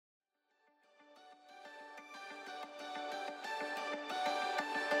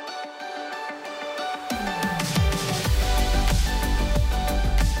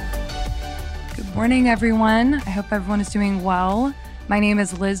Morning, everyone. I hope everyone is doing well. My name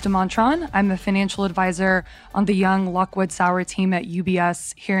is Liz DeMontron. I'm a financial advisor on the Young Lockwood Sauer team at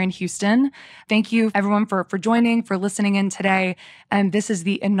UBS here in Houston. Thank you, everyone, for joining, for listening in today. And this is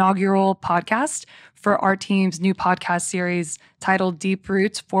the inaugural podcast for our team's new podcast series titled Deep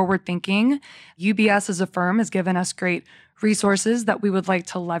Roots Forward Thinking. UBS as a firm has given us great resources that we would like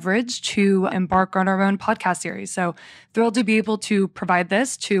to leverage to embark on our own podcast series. So thrilled to be able to provide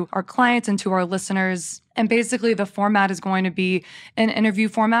this to our clients and to our listeners. And basically the format is going to be an interview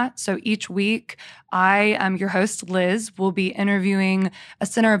format. So each week, I am your host, Liz, will be interviewing a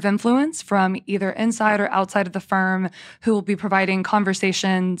center of influence from either inside or outside of the firm who will be providing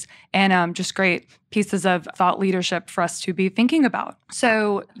conversations and just great pieces of thought leadership for us to be thinking about.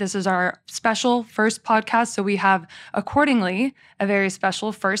 So this is our special first podcast. So we have accordingly a very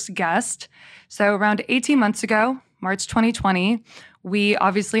special first guest. So around 18 months ago, March 2020, we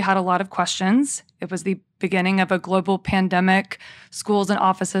obviously had a lot of questions. It was the beginning of a global pandemic. Schools and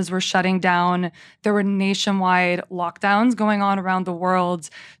offices were shutting down. There were nationwide lockdowns going on around the world.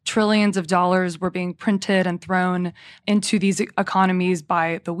 Trillions of dollars were being printed and thrown into these economies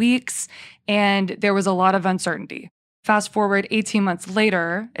by the weeks. And there was a lot of uncertainty. Fast forward 18 months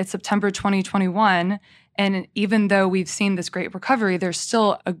later, it's September 2021. And even though we've seen this great recovery, there's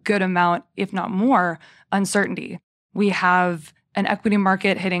still a good amount, if not more, uncertainty. We have an equity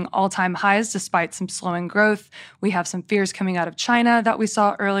market hitting all-time highs despite some slowing growth. We have some fears coming out of China that we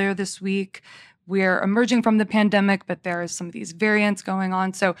saw earlier this week. We're emerging from the pandemic, but there is some of these variants going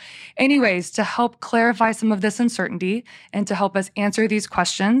on. So anyways, to help clarify some of this uncertainty and to help us answer these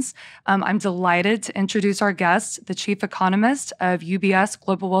questions, I'm delighted to introduce our guest, the Chief Economist of UBS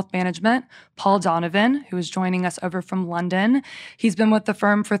Global Wealth Management, Paul Donovan, who is joining us over from London. He's been with the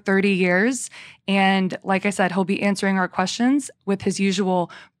firm for 30 years. And like I said, he'll be answering our questions with his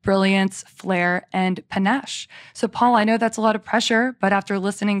usual brilliance, flair, and panache. So Paul, I know that's a lot of pressure, but after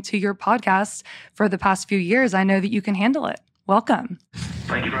listening to your podcast for the past few years, I know that you can handle it. Welcome.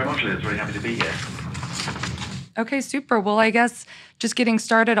 Thank you very much, Liz. Very happy to be here. Okay, super. Well, I guess just getting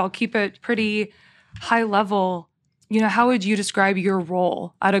started, I'll keep it pretty high level. How would you describe your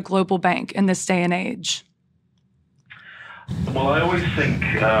role at a global bank in this day and age? Well, I always think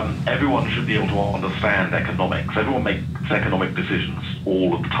everyone should be able to understand economics. Everyone makes economic decisions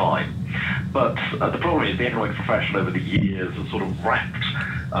all of the time. But the problem is the economic profession over the years has sort of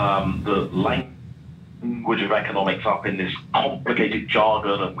wrapped the language of economics up in this complicated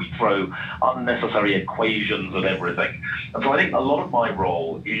jargon, and we throw unnecessary equations at everything. And so I think a lot of my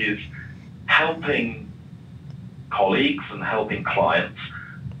role is helping colleagues and helping clients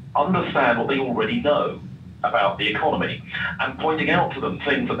understand what they already know about the economy and pointing out to them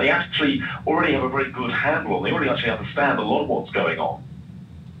things that they actually already have a very good handle on. They already actually understand a lot of what's going on,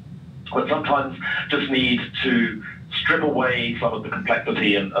 but sometimes just need to strip away some of the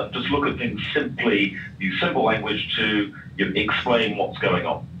complexity and just look at things simply, use simple language to explain what's going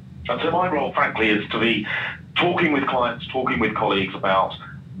on. And so my role, frankly, is to be talking with clients, talking with colleagues about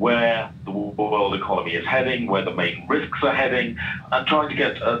where the world economy is heading, where the main risks are heading, and trying to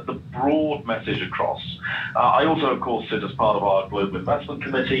get the broad message across. I also, of course, sit as part of our Global Investment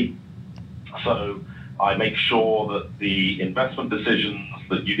Committee, so I make sure that the investment decisions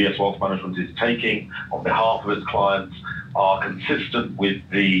that UBS Wealth Management is taking on behalf of its clients are consistent with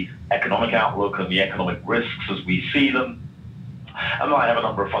the economic outlook and the economic risks as we see them. And I have a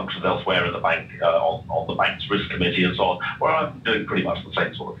number of functions elsewhere in the bank, on the bank's risk committee and so on, where I'm doing pretty much the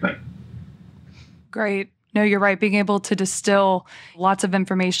same sort of thing. Great. No, you're right. Being able to distill lots of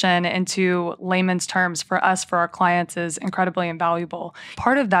information into layman's terms for us, for our clients, is incredibly invaluable.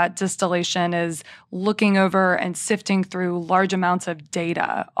 Part of that distillation is looking over and sifting through large amounts of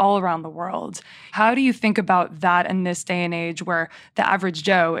data all around the world. How do you think about that in this day and age where the average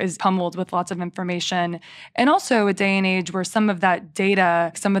Joe is pummeled with lots of information, and also a day and age where some of that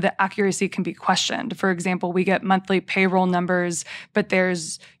data, some of the accuracy can be questioned? For example, we get monthly payroll numbers, but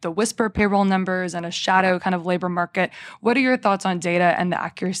there's the whisper payroll numbers and a shadow kind of labor market. What are your thoughts on data and the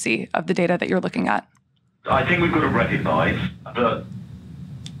accuracy of the data that you're looking at? I think we've got to recognize that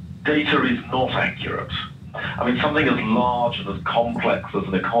data is not accurate. I mean, something as large and as complex as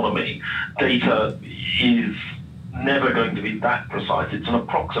an economy, data is never going to be that precise. It's an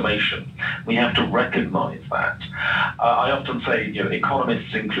approximation. We have to recognize that. I often say,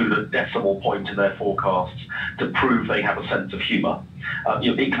 economists include a decimal point in their forecasts to prove they have a sense of humor.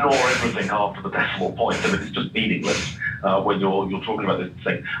 Ignore everything after the decimal point. I mean, it's just meaningless when you're talking about this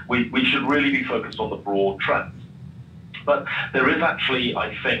thing. We should really be focused on the broad trends. But there is actually,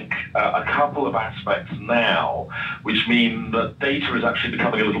 I think, a couple of aspects now which mean that data is actually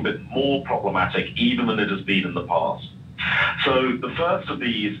becoming a little bit more problematic even than it has been in the past. So the first of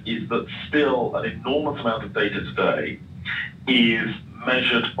these is that still an enormous amount of data today is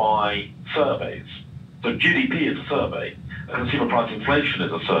measured by surveys. So GDP is a survey, consumer price inflation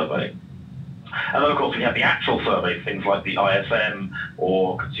is a survey. And then, of course, we have the actual surveys, things like the ISM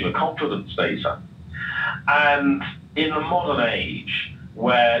or consumer confidence data. And in the modern age,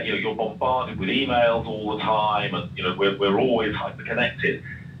 where you're bombarded with emails all the time, and we're always hyper-connected,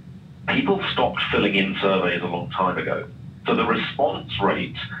 people stopped filling in surveys a long time ago. So the response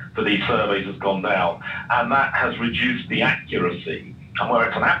rate for these surveys has gone down, and that has reduced the accuracy. And where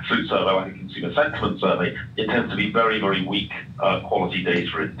it's an absolute survey, like a consumer sentiment survey, it tends to be very, very weak quality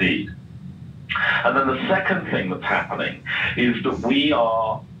data indeed. And then the second thing that's happening is that we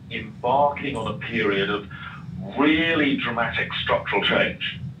are embarking on a period of really dramatic structural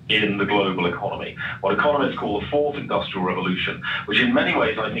change in the global economy, what economists call the fourth industrial revolution, which in many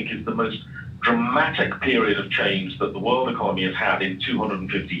ways I think is the most dramatic period of change that the world economy has had in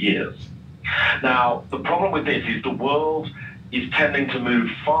 250 years. Now, the problem with this is the world is tending to move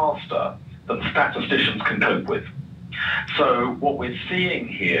faster than statisticians can cope with. So what we're seeing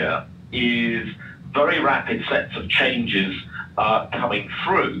here is very rapid sets of changes coming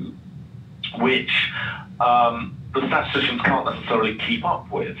through, which the statisticians can't necessarily keep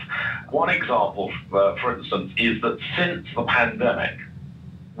up with. One example, for instance, is that since the pandemic,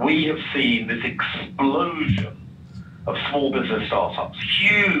 we have seen this explosion of small business startups,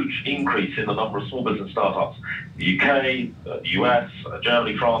 huge increase in the number of small business startups, the UK, the US,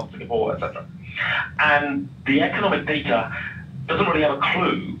 Germany, France, Singapore, etc. And the economic data doesn't really have a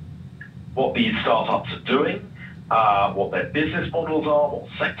clue what these startups are doing, what their business models are, what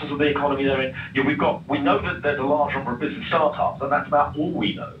sectors of the economy they're in. We know that there's a large number of business startups, and that's about all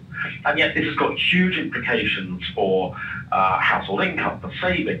we know. And yet this has got huge implications for household income, for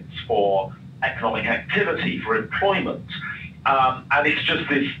savings, for economic activity, for employment. And it's just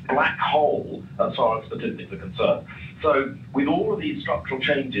this black hole as far as statistics are concerned. So with all of these structural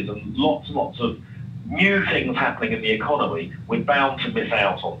changes and lots of new things happening in the economy, we're bound to miss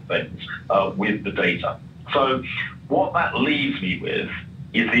out on things with the data. So what that leaves me with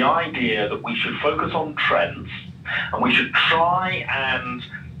is the idea that we should focus on trends, and we should try and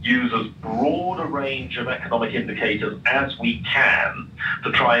use as broad a range of economic indicators as we can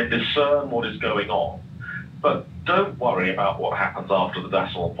to try and discern what is going on. But don't worry about what happens after the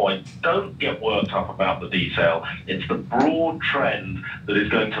decimal point. Don't get worked up about the detail. It's the broad trend that is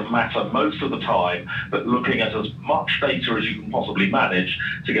going to matter most of the time, but looking at as much data as you can possibly manage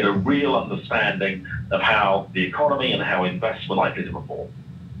to get a real understanding of how the economy and how investment are likely to perform.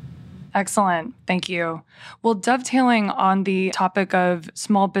 Excellent. Thank you. Well, dovetailing on the topic of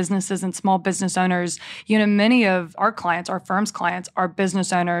small businesses and small business owners, many of our clients, our firm's clients, are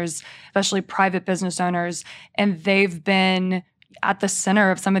business owners, especially private business owners, and they've been at the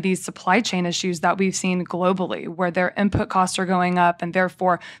center of some of these supply chain issues that we've seen globally, where their input costs are going up and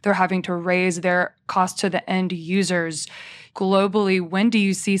therefore they're having to raise their cost to the end users. Globally, when do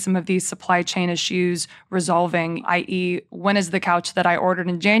you see some of these supply chain issues resolving, i.e., when is the couch that I ordered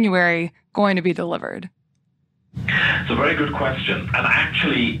in January going to be delivered? It's a very good question. And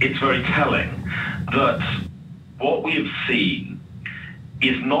actually, it's very telling that what we have seen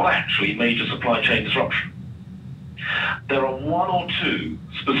is not actually major supply chain disruption. There are one or two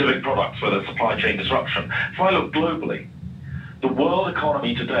specific products where there's supply chain disruption. If I look globally, the world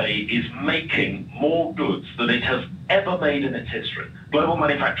economy today is making more goods than it has ever made in its history. Global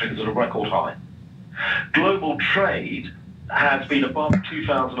manufacturing is at a record high. Global trade has been above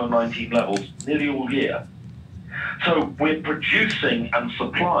 2019 levels nearly all year. So we're producing and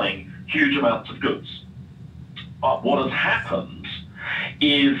supplying huge amounts of goods. But what has happened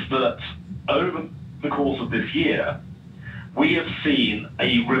is that over the course of this year, we have seen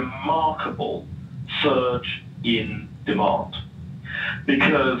a remarkable surge in demand.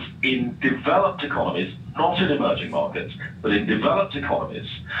 Because in developed economies, not in emerging markets, but in developed economies,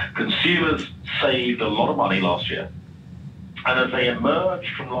 consumers saved a lot of money last year. And as they emerged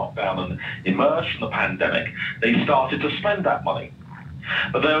from lockdown and emerged from the pandemic, they started to spend that money.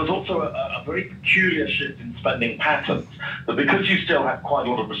 But there was also a very peculiar shift in spending patterns, that because you still have quite a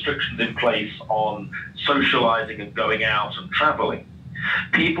lot of restrictions in place on socializing and going out and traveling,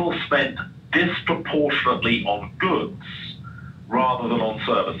 people spent disproportionately on goods rather than on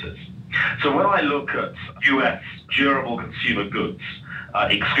services. So when I look at US durable consumer goods,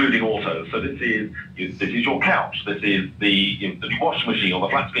 excluding autos, so this is your couch, this is the washing machine or the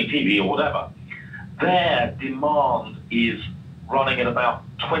flat screen TV or whatever, their demand is running at about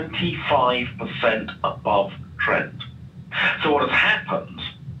 25% above trend. So what has happened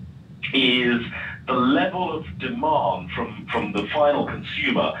is the level of demand from the final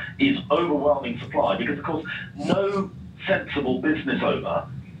consumer is overwhelming supply, because of course no sensible business owner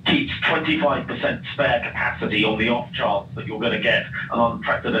keeps 25% spare capacity on the off chance that you're going to get an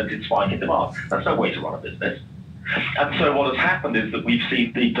unprecedented spike in demand. That's no way to run a business. And so what has happened is that we've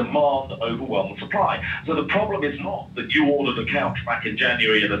seen the demand overwhelm the supply. So the problem is not that you ordered a couch back in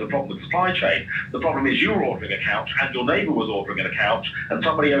January and there's a problem with supply chain. The problem is you were ordering a couch and your neighbour was ordering a couch and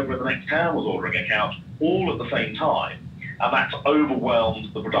somebody over in the next town was ordering a couch, all at the same time. And that's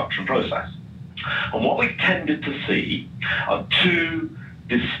overwhelmed the production process. And what we've tended to see are two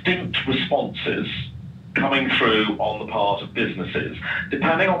distinct responses coming through on the part of businesses,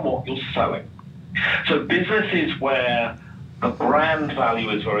 depending on what you're selling. So businesses where the brand value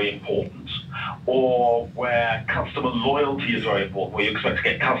is very important, or where customer loyalty is very important, where you expect to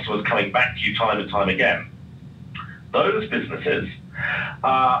get customers coming back to you time and time again, those businesses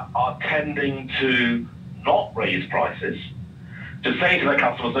are tending to not raise prices, to say to their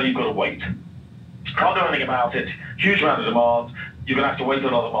customers, no, you've got to wait. Can't do anything about it, huge amount of demand, you're going to have to wait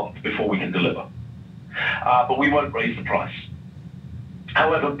another month before we can deliver. But we won't raise the price.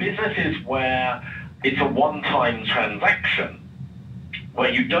 However, businesses where it's a one-time transaction, where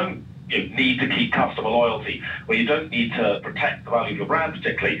you don't need to keep customer loyalty, where you don't need to protect the value of your brand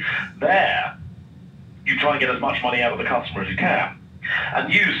particularly, there you try and get as much money out of the customer as you can.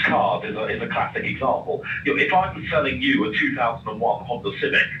 And used cars is a classic example. If I'm selling you a 2001 Honda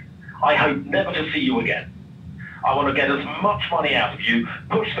Civic, I hope never to see you again. I want to get as much money out of you,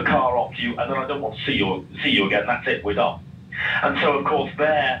 push the car off you, and then I don't want to see you again. That's it, we're done. And so, of course,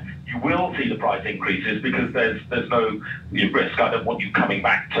 there you will see the price increases because there's no risk. I don't want you coming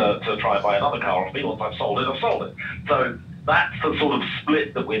back to try and buy another car off me. Once I've sold it. So that's the sort of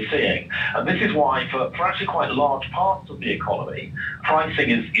split that we're seeing. And this is why, for actually quite large parts of the economy, pricing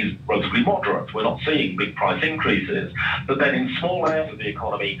is relatively moderate. We're not seeing big price increases. But then in small areas of the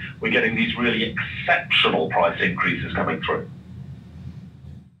economy, we're getting these really exceptional price increases coming through.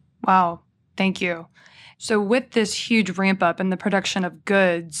 Wow. Thank you. So with this huge ramp up in the production of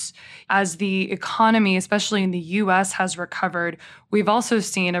goods, as the economy, especially in the US, has recovered, we've also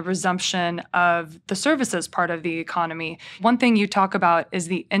seen a resumption of the services part of the economy. One thing you talk about is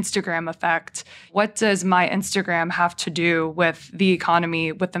the Instagram effect. What does my Instagram have to do with the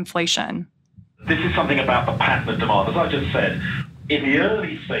economy, with inflation? This is something about the pattern of demand. As I just said, in the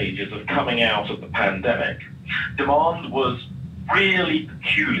early stages of coming out of the pandemic, demand was really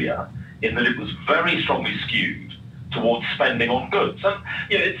peculiar in that it was very strongly skewed towards spending on goods. And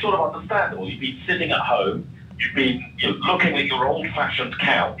it's sort of understandable. You've been sitting at home, you've been looking at your old-fashioned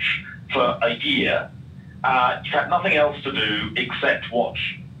couch for a year, you've had nothing else to do except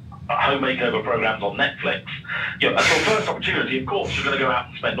watch home makeover programs on Netflix. And your first opportunity, of course, you're going to go out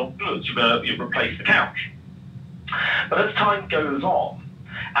and spend on goods. You're going to replace the couch. But as time goes on,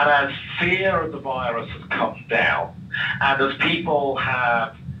 and as fear of the virus has come down, and as people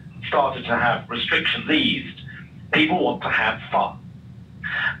have started to have restrictions eased, people want to have fun.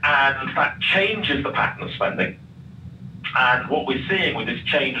 And that changes the pattern of spending. And what we're seeing with this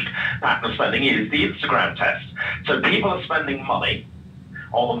changed pattern of spending is the Instagram test. So people are spending money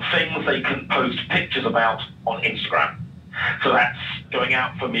on things they can post pictures about on Instagram. So that's going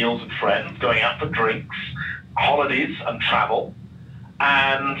out for meals with friends, going out for drinks, holidays and travel,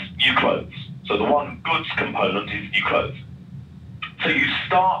 and new clothes. So the one goods component is new clothes. So you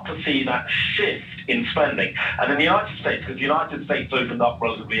start to see that shift in spending. And in the United States, because the United States opened up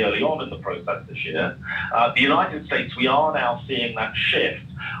relatively early on in the process this year, the United States, we are now seeing that shift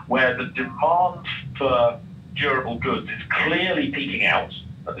where the demand for durable goods is clearly peaking out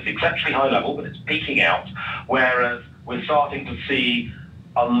at this exceptionally high level, but it's peaking out, whereas we're starting to see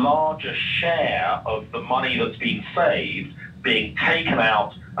a larger share of the money that's been saved being taken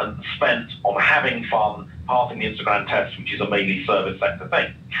out and spent on having fun, passing the Instagram test, which is a mainly service sector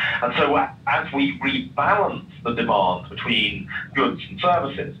thing. And so as we rebalance the demand between goods and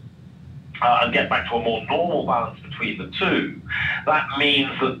services and get back to a more normal balance between the two, that means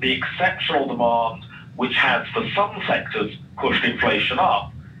that the exceptional demand, which has for some sectors pushed inflation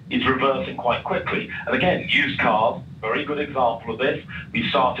up, is reversing quite quickly. And again, used cars, very good example of this. We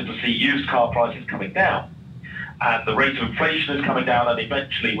started to see used car prices coming down. and the rate of inflation is coming down, and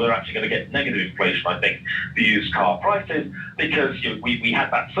eventually we're actually going to get negative inflation, I think, for used car prices, because we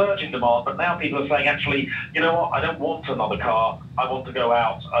had that surge in demand, but now people are saying, actually, you know what, I don't want another car, I want to go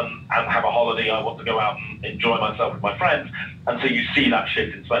out and have a holiday, I want to go out and enjoy myself with my friends, and so you see that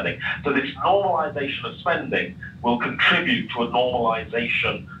shift in spending. So this normalization of spending will contribute to a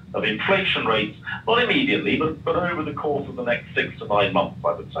normalization of inflation rates, not immediately, but over the course of the next 6 to 9 months,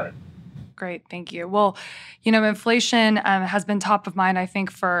 I would say. Great, thank you. Well, inflation has been top of mind, I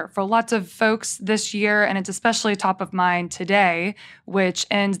think, for lots of folks this year, and it's especially top of mind today, which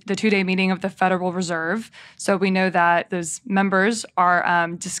ends the 2-day meeting of the Federal Reserve. So we know that those members are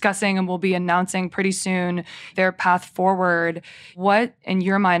discussing and will be announcing pretty soon their path forward. What, in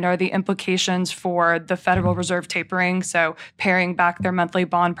your mind, are the implications for the Federal Reserve tapering, so paring back their monthly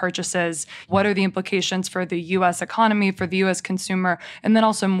bond purchases? What are the implications for the U.S. economy, for the U.S. consumer, and then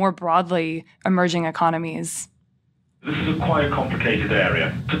also more broadly, emerging economies? This is quite a complicated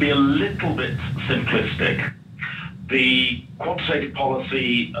area. To be a little bit simplistic, the quantitative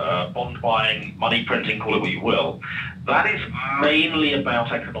policy, bond buying, money printing, call it what you will, that is mainly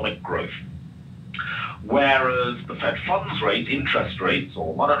about economic growth. Whereas the Fed funds rate, interest rates,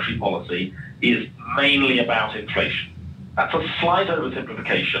 or monetary policy is mainly about inflation. That's a slight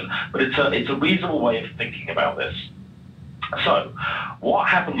oversimplification, but it's a reasonable way of thinking about this. So, what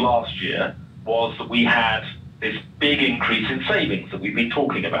happened last year was that we had this big increase in savings that we've been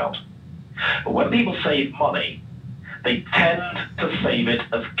talking about. But when people save money, they tend to save it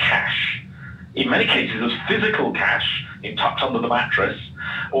as cash. In many cases, as physical cash, tucked under the mattress,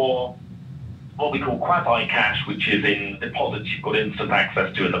 or what we call quasi-cash, which is in deposits you've got instant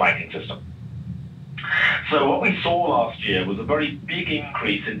access to in the banking system. So what we saw last year was a very big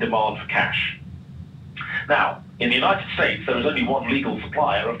increase in demand for cash. Now, in the United States, there is only one legal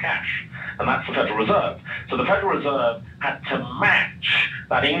supplier of cash, and that's the Federal Reserve. So the Federal Reserve had to match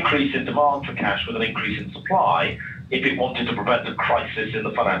that increase in demand for cash with an increase in supply if it wanted to prevent a crisis in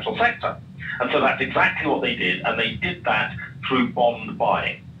the financial sector. And so that's exactly what they did, and they did that through bond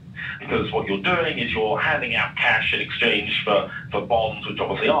buying. Because what you're doing is you're handing out cash in exchange for bonds, which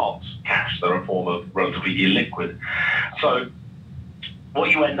obviously aren't cash. They're a form of relatively illiquid. So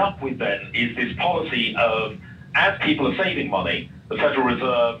what you end up with then is this policy of, as people are saving money, the Federal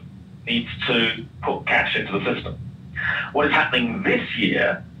Reserve needs to put cash into the system. What is happening this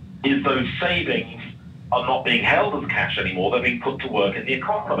year is those savings are not being held as cash anymore. They're being put to work in the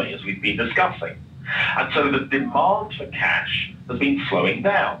economy, as we've been discussing. And so the demand for cash has been slowing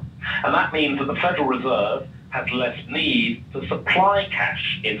down. And that means that the Federal Reserve has less need to supply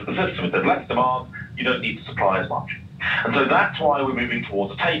cash into the system. If there's less demand, you don't need to supply as much. And so that's why we're moving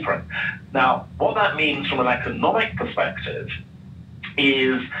towards a tapering. Now, what that means from an economic perspective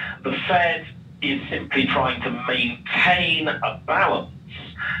is the Fed is simply trying to maintain a balance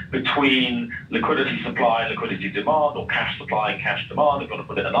between liquidity supply and liquidity demand, or cash supply and cash demand, if you want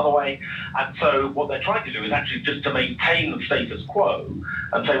to put it another way. And so what they're trying to do is actually just to maintain the status quo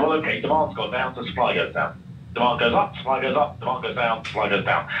and say, well, okay, demand's gone down, so supply goes down. Demand goes up, supply goes up, demand goes down, supply goes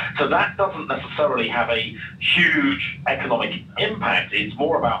down. So that doesn't necessarily have a huge economic impact. It's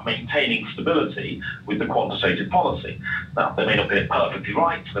more about maintaining stability with the quantitative policy. Now, they may not get it perfectly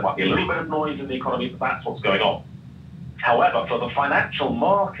right. There might be a little bit of noise in the economy, but that's what's going on. However, for the financial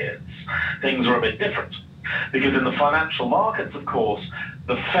markets, things are a bit different. Because in the financial markets, of course,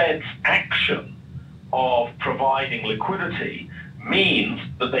 the Fed's action of providing liquidity means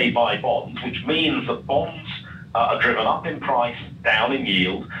that they buy bonds, which means that bonds are driven up in price, down in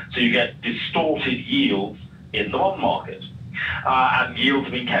yield, so you get distorted yields in the bond market. And yields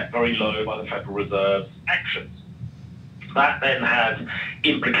have been kept very low by the Federal Reserve's actions. That then has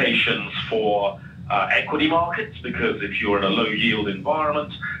implications for equity markets, because if you're in a low yield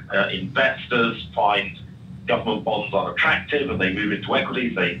environment, investors find government bonds unattractive and they move into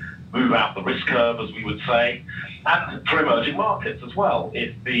equities, they move out the risk curve, as we would say. And for emerging markets as well.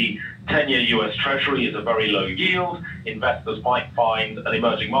 If the 10-year US Treasury is a very low yield, investors might find an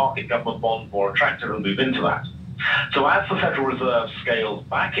emerging market government bond more attractive and move into that. So as the Federal Reserve scales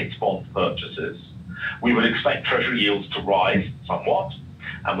back its bond purchases, we would expect Treasury yields to rise somewhat.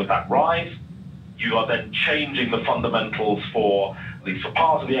 And with that rise, you are then changing the fundamentals for at least for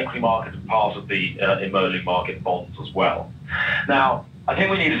part of the equity market and part of the emerging market bonds as well. Now, I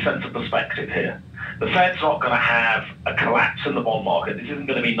think we need a sense of perspective here. The Fed's not going to have a collapse in the bond market. This isn't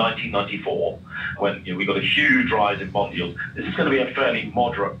going to be 1994 when we got a huge rise in bond yields. This is going to be a fairly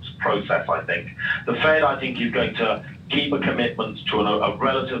moderate process, I think. The Fed, I think, is going to keep a commitment to a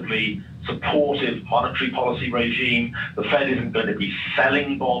relatively supportive monetary policy regime. The Fed isn't going to be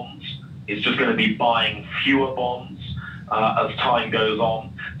selling bonds It's just going to be buying fewer bonds as time goes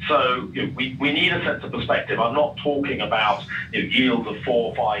on. So we need a sense of perspective. I'm not talking about yields of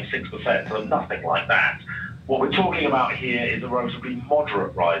 4, 5, 6%, or nothing like that. What we're talking about here is a relatively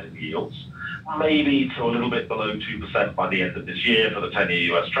moderate rise in yields, maybe to a little bit below 2% by the end of this year for the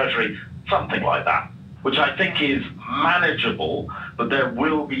 10-year US Treasury, something like that, which I think is manageable, but there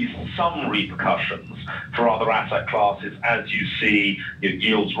will be some repercussions for other asset classes as you see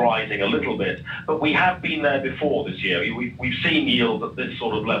yields rising a little bit. But we have been there before this year. We've seen yields at this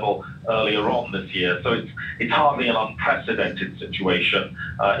sort of level earlier on this year, so it's hardly an unprecedented situation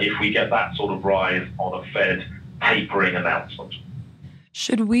if we get that sort of rise on a Fed tapering announcement.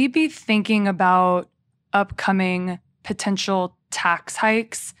 Should we be thinking about upcoming potential tax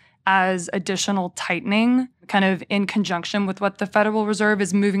hikes as additional tightening, kind of in conjunction with what the Federal Reserve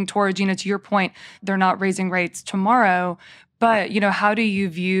is moving towards? To your point, they're not raising rates tomorrow, but, how do you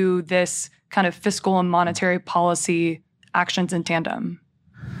view this kind of fiscal and monetary policy actions in tandem?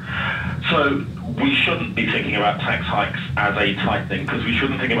 So we shouldn't be thinking about tax hikes as a tightening, because we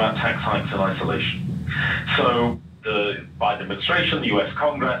shouldn't think about tax hikes in isolation. So the Biden administration, the US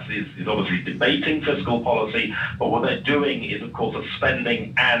Congress, is obviously debating fiscal policy, but what they're doing is, of course, a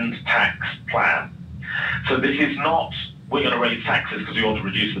spending and tax plan. So this is not, we're going to raise taxes because we want to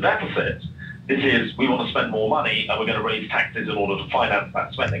reduce the deficit. This is, we want to spend more money and we're going to raise taxes in order to finance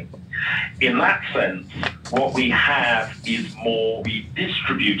that spending. In that sense, what we have is more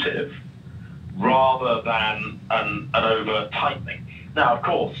redistributive rather than an overt tightening. Now, of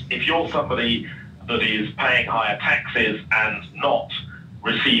course, if you're somebody that is paying higher taxes and not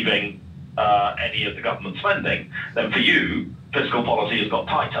receiving any of the government spending, then for you, fiscal policy has got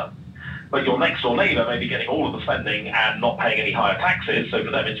tighter. But your next door neighbour may be getting all of the spending and not paying any higher taxes, so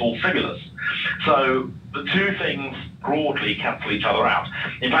for them it's all stimulus. So the two things broadly cancel each other out.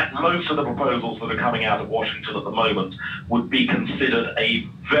 In fact, most of the proposals that are coming out of Washington at the moment would be considered a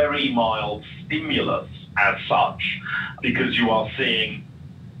very mild stimulus as such, because you are seeing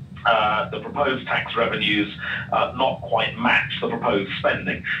the proposed tax revenues not quite match the proposed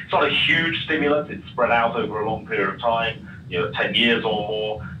spending. It's not a huge stimulus, it's spread out over a long period of time, 10 years or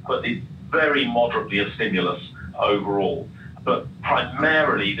more, but it's very moderately a stimulus overall. But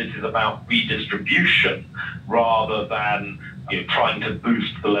primarily this is about redistribution rather than trying to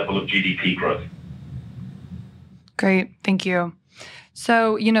boost the level of GDP growth. Great, thank you.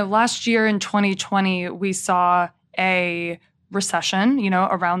 So, last year in 2020, we saw a recession,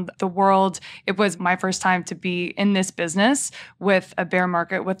 around the world. It was my first time to be in this business with a bear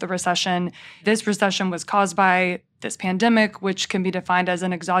market, with the recession. This recession was caused by this pandemic, which can be defined as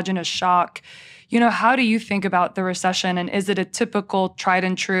an exogenous shock. How do you think about the recession? And is it a typical tried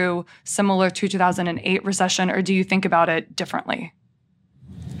and true, similar to 2008 recession, or do you think about it differently?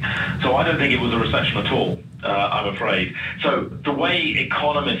 So I don't think it was a recession at all, I'm afraid. So the way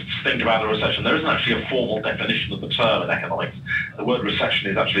economists think about a recession, there isn't actually a formal definition of the term in economics. The word recession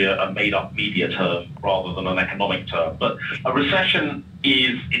is actually a made-up media term rather than an economic term. But a recession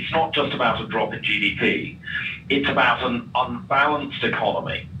it's not just about a drop in GDP. It's about an unbalanced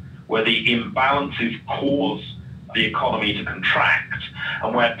economy where the imbalances cause the economy to contract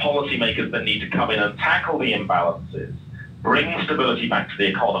and where policymakers then need to come in and tackle the imbalances, bring stability back to the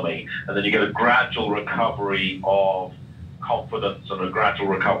economy, and then you get a gradual recovery of confidence and a gradual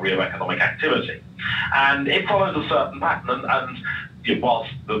recovery of economic activity. And it follows a certain pattern, and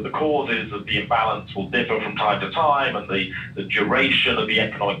whilst the causes of the imbalance will differ from time to time and the duration of the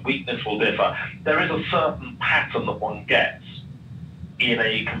economic weakness will differ, there is a certain pattern that one gets in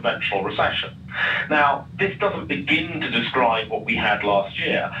a conventional recession. Now, this doesn't begin to describe what we had last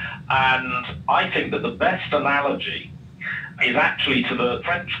year, and I think that the best analogy is actually to the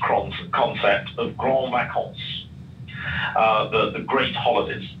French concept of grand vacances, the great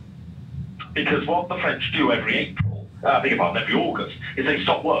holidays. Because what the French do every every August, is they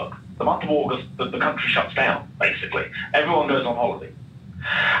stop work. The month of August, the country shuts down, basically. Everyone goes on holiday.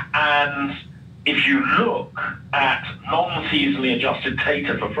 And if you look at non-seasonally adjusted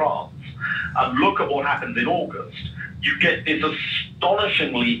data for France and look at what happens in August, you get this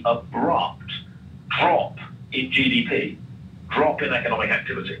astonishingly abrupt drop in GDP, drop in economic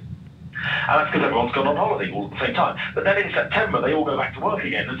activity. And that's because everyone's gone on holiday all at the same time. But then in September, they all go back to work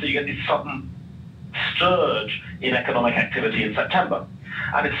again, and so you get this sudden surge in economic activity in September.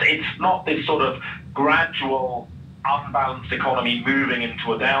 And it's not this sort of gradual, unbalanced economy moving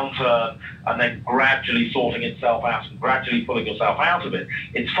into a downturn and then gradually sorting itself out and gradually pulling yourself out of it.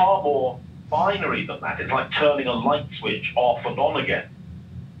 It's far more binary than that. It's like turning a light switch off and on again.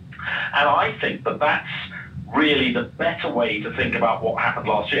 And I think that that's really the better way to think about what happened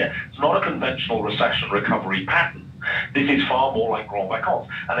last year. It's not a conventional recession recovery pattern. This is far more like grand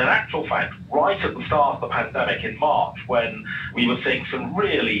vacances. And in actual fact, right at the start of the pandemic in March, when we were seeing some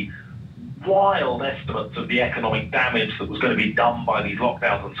really wild estimates of the economic damage that was going to be done by these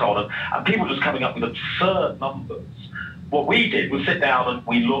lockdowns and so on, and people just coming up with absurd numbers, what we did was sit down and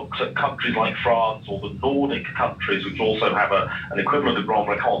we looked at countries like France or the Nordic countries, which also have an equivalent of grand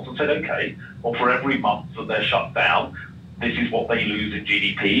vacances, and said, okay, well, for every month that they're shut down, this is what they lose in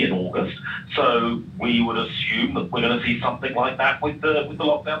GDP in August. So we would assume that we're going to see something like that with the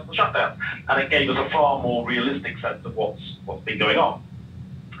lockdowns and the shutdowns. And it gave us a far more realistic sense of what's been going on.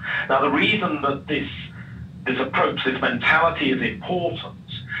 Now, the reason that this approach, this mentality is important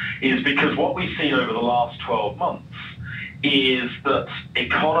is because what we've seen over the last 12 months is that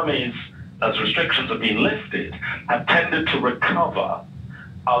economies, as restrictions have been lifted, have tended to recover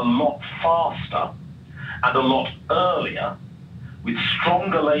a lot faster and a lot earlier with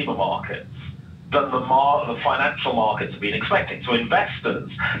stronger labour markets than the financial markets have been expecting. So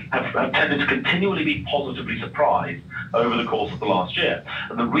investors have tended to continually be positively surprised over the course of the last year.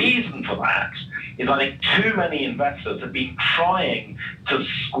 And the reason for that is I think too many investors have been trying to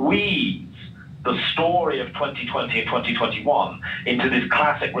squeeze the story of 2020 and 2021 into this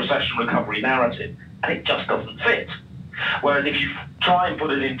classic recession recovery narrative, and it just doesn't fit. Whereas if you try and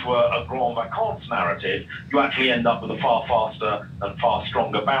put it into a grand vacances narrative, you actually end up with a far faster and far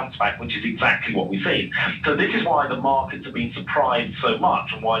stronger bounce back, which is exactly what we've seen. So this is why the markets have been surprised so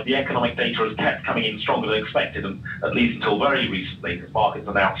much and why the economic data has kept coming in stronger than expected, and at least until very recently, because markets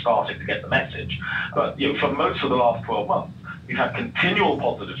are now starting to get the message. But for most of the last 12 months, we've had continual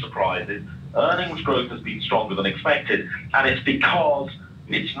positive surprises. Earnings growth has been stronger than expected, and it's because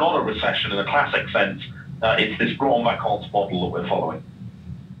it's not a recession in a classic sense. It's this grand vacances model that we're following.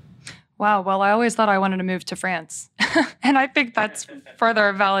 Wow. Well, I always thought I wanted to move to France. And I think that's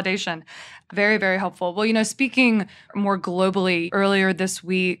further validation. Very, very helpful. Well, speaking more globally, earlier this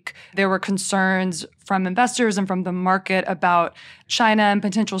week, there were concerns from investors and from the market about China and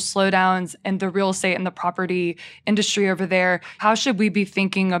potential slowdowns in the real estate and the property industry over there. How should we be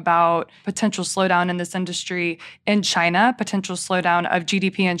thinking about potential slowdown in this industry in China, potential slowdown of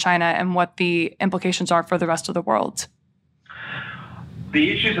GDP in China, and what the implications are for the rest of the world? The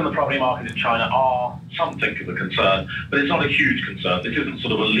issues in the property market in China are something of a concern, but it's not a huge concern. This isn't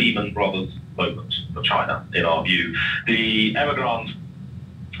sort of a Lehman Brothers moment for China, in our view. The Evergrande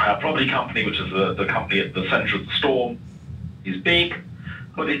property company, which is the company at the center of the storm, is big,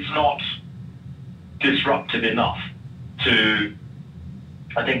 but it's not disruptive enough to,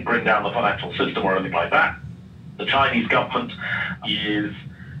 I think, bring down the financial system or anything like that. The Chinese government is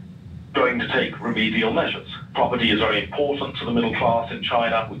going to take remedial measures. Property is very important to the middle class in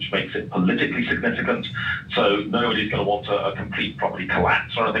China, which makes it politically significant. So nobody's going to want a complete property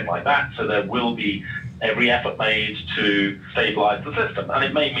collapse or anything like that. So there will be every effort made to stabilize the system. And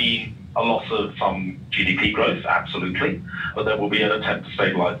it may mean a loss of some GDP growth, absolutely, but there will be an attempt to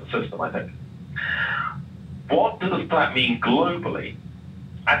stabilize the system, I think. What does that mean globally?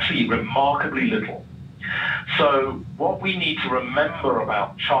 Actually, remarkably little. So what we need to remember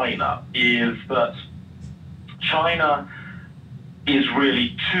about China is that China is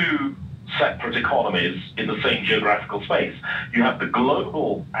really two separate economies in the same geographical space. You have the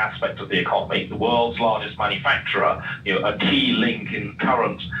global aspect of the economy, the world's largest manufacturer, a key link in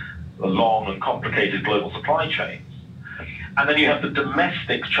current long and complicated global supply chains. And then you have the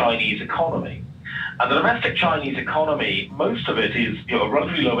domestic Chinese economy. And the domestic Chinese economy, most of it is a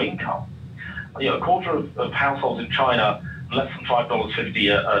relatively low income. A quarter of households in China, less than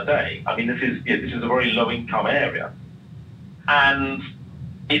 $5.50 a day. I mean, this is a very low-income area. And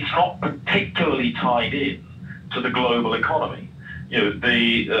it's not particularly tied in to the global economy.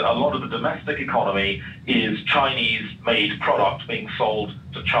 A lot of the domestic economy is Chinese-made product being sold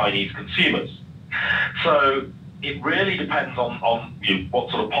to Chinese consumers. So it really depends on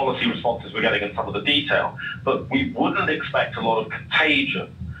what sort of policy responses we're getting in some of the detail. But we wouldn't expect a lot of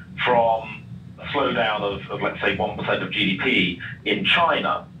contagion from slowdown of let's say 1% of GDP in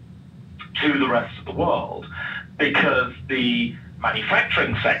China to the rest of the world, because the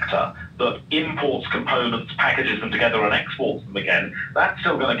manufacturing sector that imports components, packages them together and exports them again, that's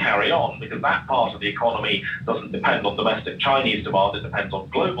still going to carry on, because that part of the economy doesn't depend on domestic Chinese demand, it depends on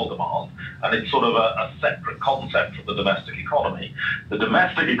global demand, and it's sort of a separate concept from the domestic economy. The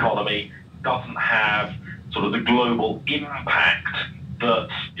domestic economy doesn't have sort of the global impact that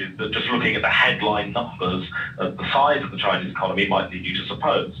just looking at the headline numbers of the size of the Chinese economy might lead you to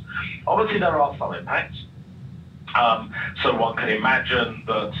suppose. Obviously, there are some impacts. So one can imagine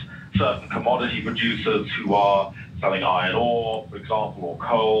that certain commodity producers who are selling iron ore, for example, or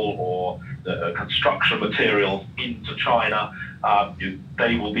coal, or construction materials into China,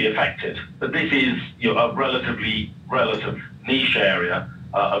 they will be affected. But this is a relative niche area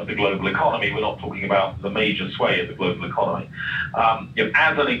of the global economy. We're not talking about the major sway of the global economy.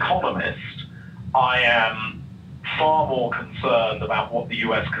 As an economist, I am far more concerned about what the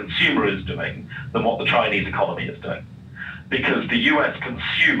US consumer is doing than what the Chinese economy is doing. Because the US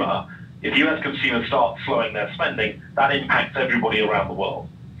consumer, if US consumers start slowing their spending, that impacts everybody around the world.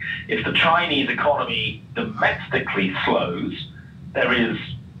 If the Chinese economy domestically slows, there is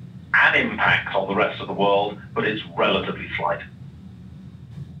an impact on the rest of the world, but it's relatively slight.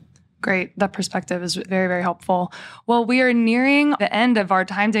 Great. That perspective is very, very helpful. Well, we are nearing the end of our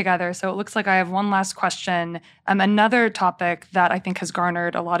time together, so it looks like I have one last question. Another topic that I think has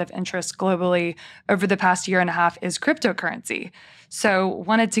garnered a lot of interest globally over the past year and a half is cryptocurrency. So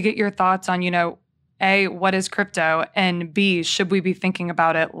wanted to get your thoughts on, A, what is crypto? And B, should we be thinking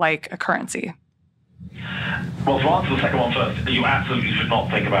about it like a currency? Well, to answer the second one first, you absolutely should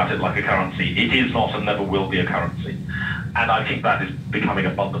not think about it like a currency. It is not and never will be a currency. And I think that is becoming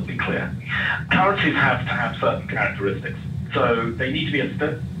abundantly clear. Currencies have to have certain characteristics. So they need to be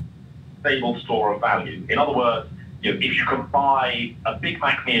a stable store of value. In other words, if you can buy a Big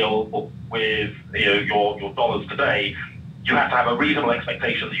Mac meal with your dollars today, you have to have a reasonable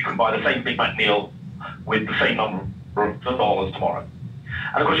expectation that you can buy the same Big Mac meal with the same number of dollars tomorrow.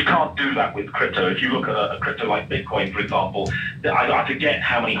 And of course, you can't do that with crypto. If you look at a crypto like Bitcoin, for example, I forget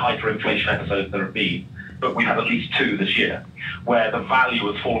how many hyperinflation episodes there have been, but we've had at least 2 this year, where the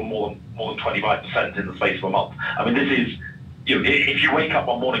value has fallen more than 25% in the space of a month. I mean, this is, if you wake up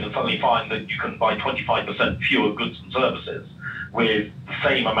one morning and suddenly find that you can buy 25% fewer goods and services with the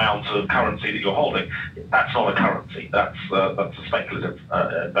same amount of currency that you're holding, that's not a currency. That's a speculative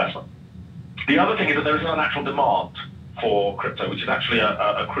investment. The other thing is that there is no natural demand for crypto, which is actually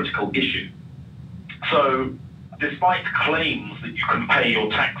a critical issue. So despite claims that you can pay your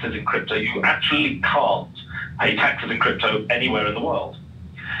taxes in crypto, you actually can't pay taxes in crypto anywhere in the world.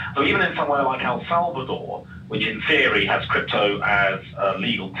 So even in somewhere like El Salvador, which in theory has crypto as a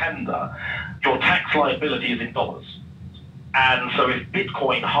legal tender, your tax liability is in dollars. And so if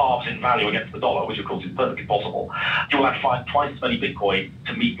Bitcoin halves in value against the dollar, which of course is perfectly possible, you'll have to find twice as many Bitcoin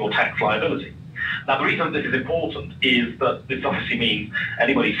to meet your tax liability. Now, the reason this is important is that this obviously means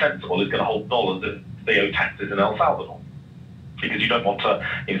anybody sensible is going to hold dollars if they owe taxes in El Salvador. Because you don't want to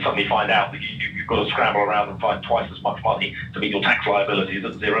suddenly find out that you've got to scramble around and find twice as much money to meet your tax liabilities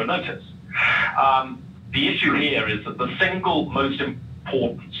at zero notice. The issue here is that the single most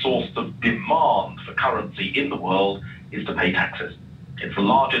important source of demand for currency in the world is to pay taxes. It's the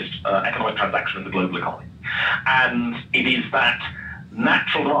largest economic transaction in the global economy. And it is that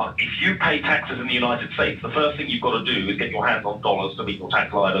natural demand. If you pay taxes in the United States, the first thing you've got to do is get your hands on dollars to meet your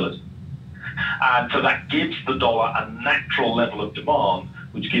tax liability. And so that gives the dollar a natural level of demand,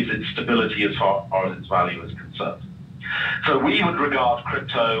 which gives it stability as far as its value is concerned. So we would regard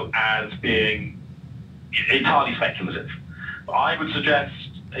crypto as being entirely speculative. I would suggest,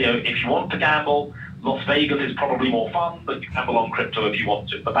 if you want to gamble, Las Vegas is probably more fun, but you gamble on crypto if you want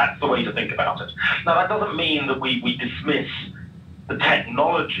to. But that's the way to think about it. Now, that doesn't mean that we dismiss the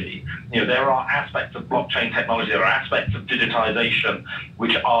technology. There are aspects of blockchain technology, there are aspects of digitization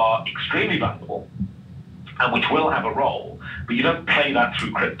which are extremely valuable and which will have a role, but you don't play that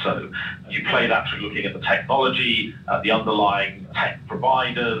through crypto. You play that through looking at the technology, the underlying tech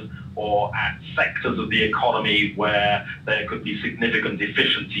providers, or at sectors of the economy where there could be significant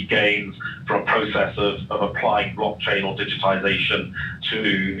efficiency gains from a process of applying blockchain or digitization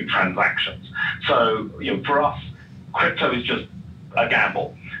to transactions. So, for us, crypto is just a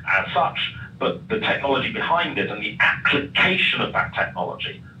gamble as such, but the technology behind it and the application of that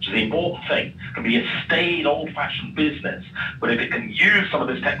technology, which is the important thing, can be a staid, old-fashioned business, but if it can use some of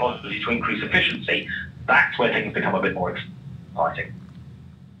this technology to increase efficiency, that's where things become a bit more exciting.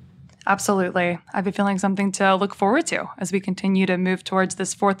 Absolutely. I have a feeling something to look forward to as we continue to move towards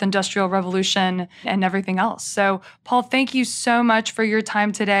this fourth industrial revolution and everything else. So, Paul, thank you so much for your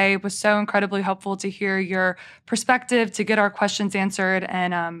time today. It was so incredibly helpful to hear your perspective, to get our questions answered.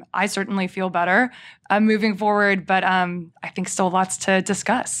 And I certainly feel better moving forward, but I think still lots to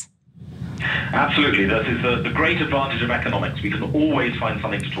discuss. Absolutely. That is the great advantage of economics. We can always find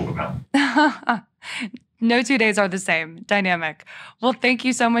something to talk about. No 2 days are the same. Dynamic. Well, thank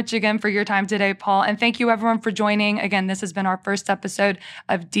you so much again for your time today, Paul. And thank you everyone for joining. Again, this has been our first episode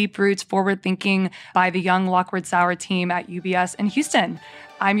of Deep Roots Forward Thinking by the Young Lockwood Sauer team at UBS in Houston.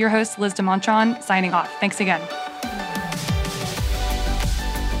 I'm your host, Liz DeMontron, signing off. Thanks again.